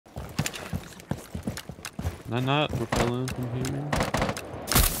Not repelling from here.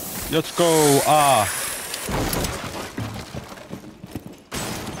 Let's go. Ah.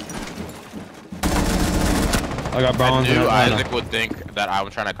 I got bronze. I knew Isaac would think that I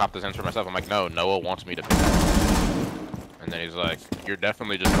was trying to cop the sense for myself. I'm like, no, Noah wants me to. And then he's like, you're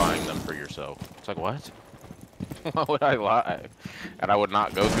definitely just buying them for yourself. It's like, what? Why would I lie? And I would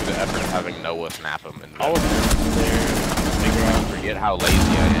not go through the effort of having Noah snap them. And I would forget how lazy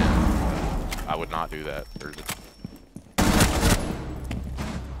I am. I would not do that.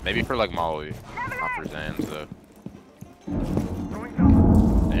 Maybe for like Molly, not for Zans though.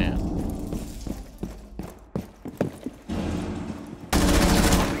 Damn.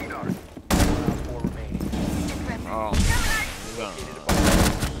 Oh,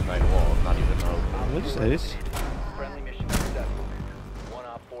 night wall, not even know. What's this? Friendly mission successful. 1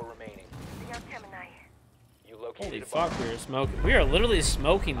 op 4 remaining. You located Holy a fuck, bomb. we are smoking. We are literally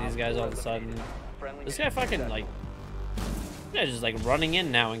smoking these guys all of a sudden. Friendly This guy mission fucking successful. like, this guy's just like running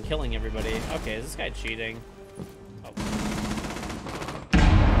in now and killing everybody. Okay, is this guy cheating? Oh.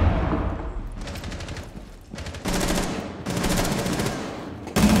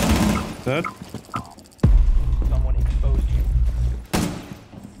 Dead. Someone exposed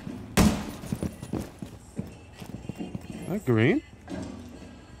you. Green.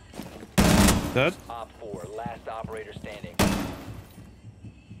 Dead. Op 4, last operator standing.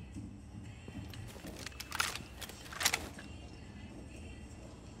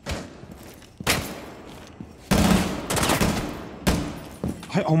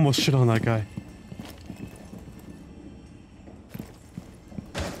 I almost shit on that guy.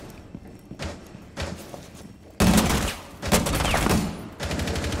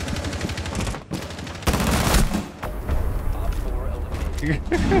 Op 4 eliminated.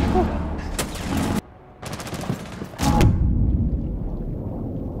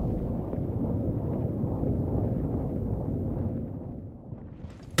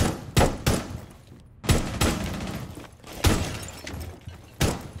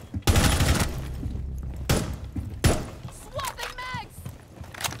 Swapping mags!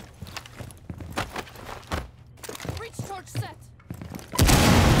 Breach torch set!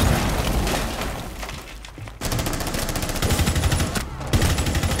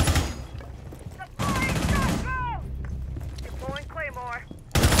 Deploying Claymore.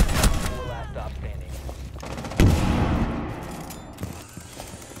 4 last op standing.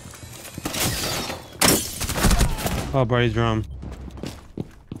 Oh, Brady's drum.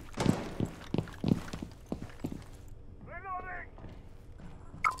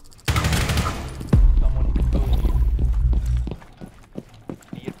 Someone exposed you.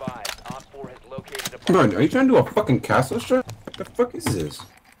 Be advised, op 4 has located a Come bomb. on, are you trying to do a fucking castle strat? What the fuck is this?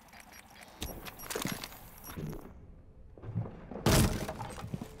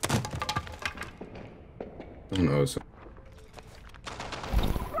 Who knows?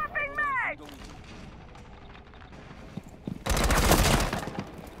 Swapping mag!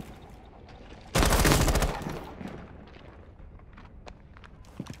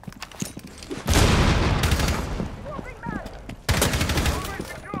 Swapping mag! Already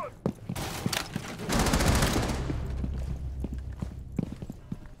secured!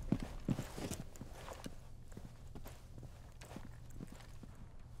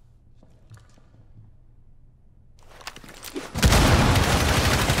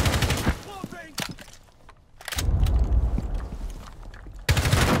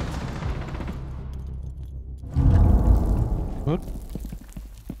 What?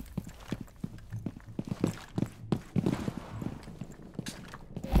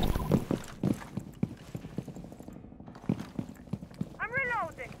 I'm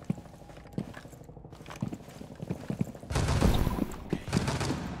reloading!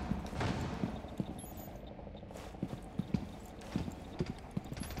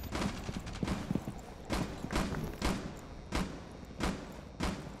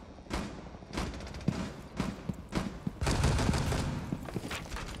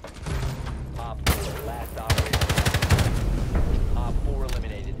 Op 4, last operator. Op 4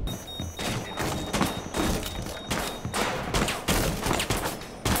 eliminated.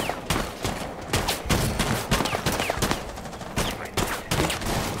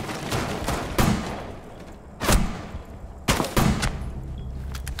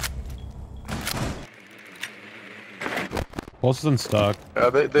 Pulse isn't stuck.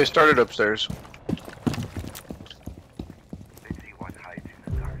 They started upstairs.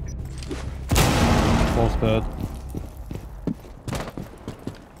 Pulse bed.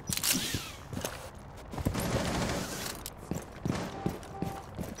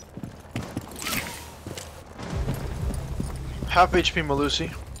 Half HP Malusi.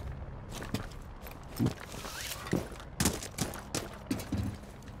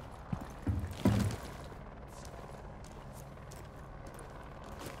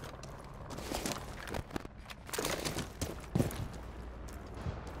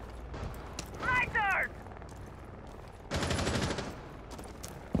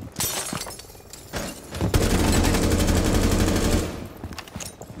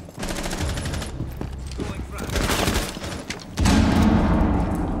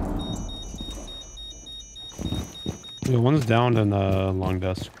 Yeah, one's down in long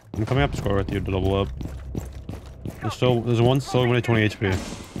desk. I'm coming up score with you to double up. There's one still only 20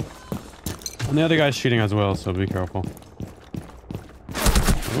 HP. And the other guy's cheating as well, so be careful.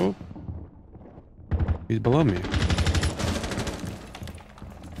 Oh. He's below me.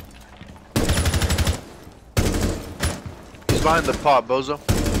 He's behind the pot, bozo.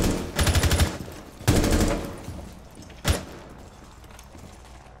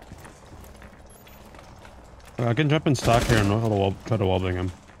 I can jump in stock here and try to wallbang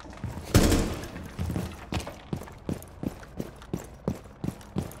him.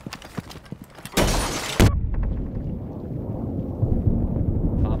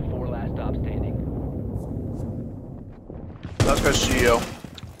 Op 4 last stop standing. That's guy's CEO.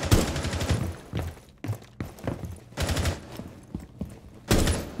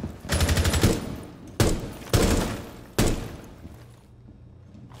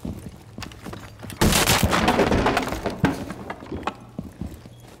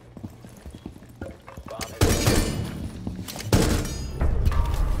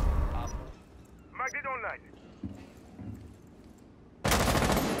 Magnet online.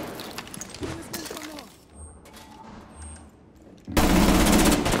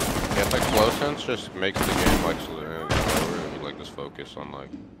 Yeah, it's like flow sense just makes the game like really like just focus on like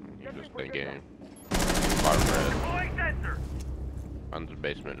just the game. Bottom red, Deploying sensor. under the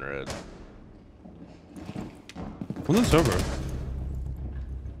basement red. What's the server?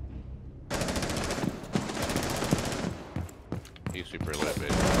 He's super lit,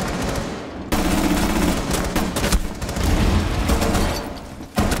 baby.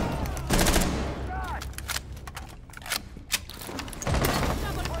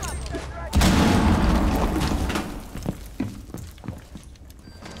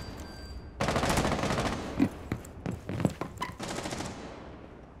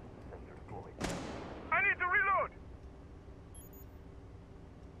 I need to reload.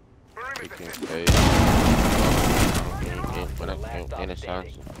 Perimeter.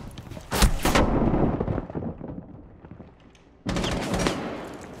 Innocence.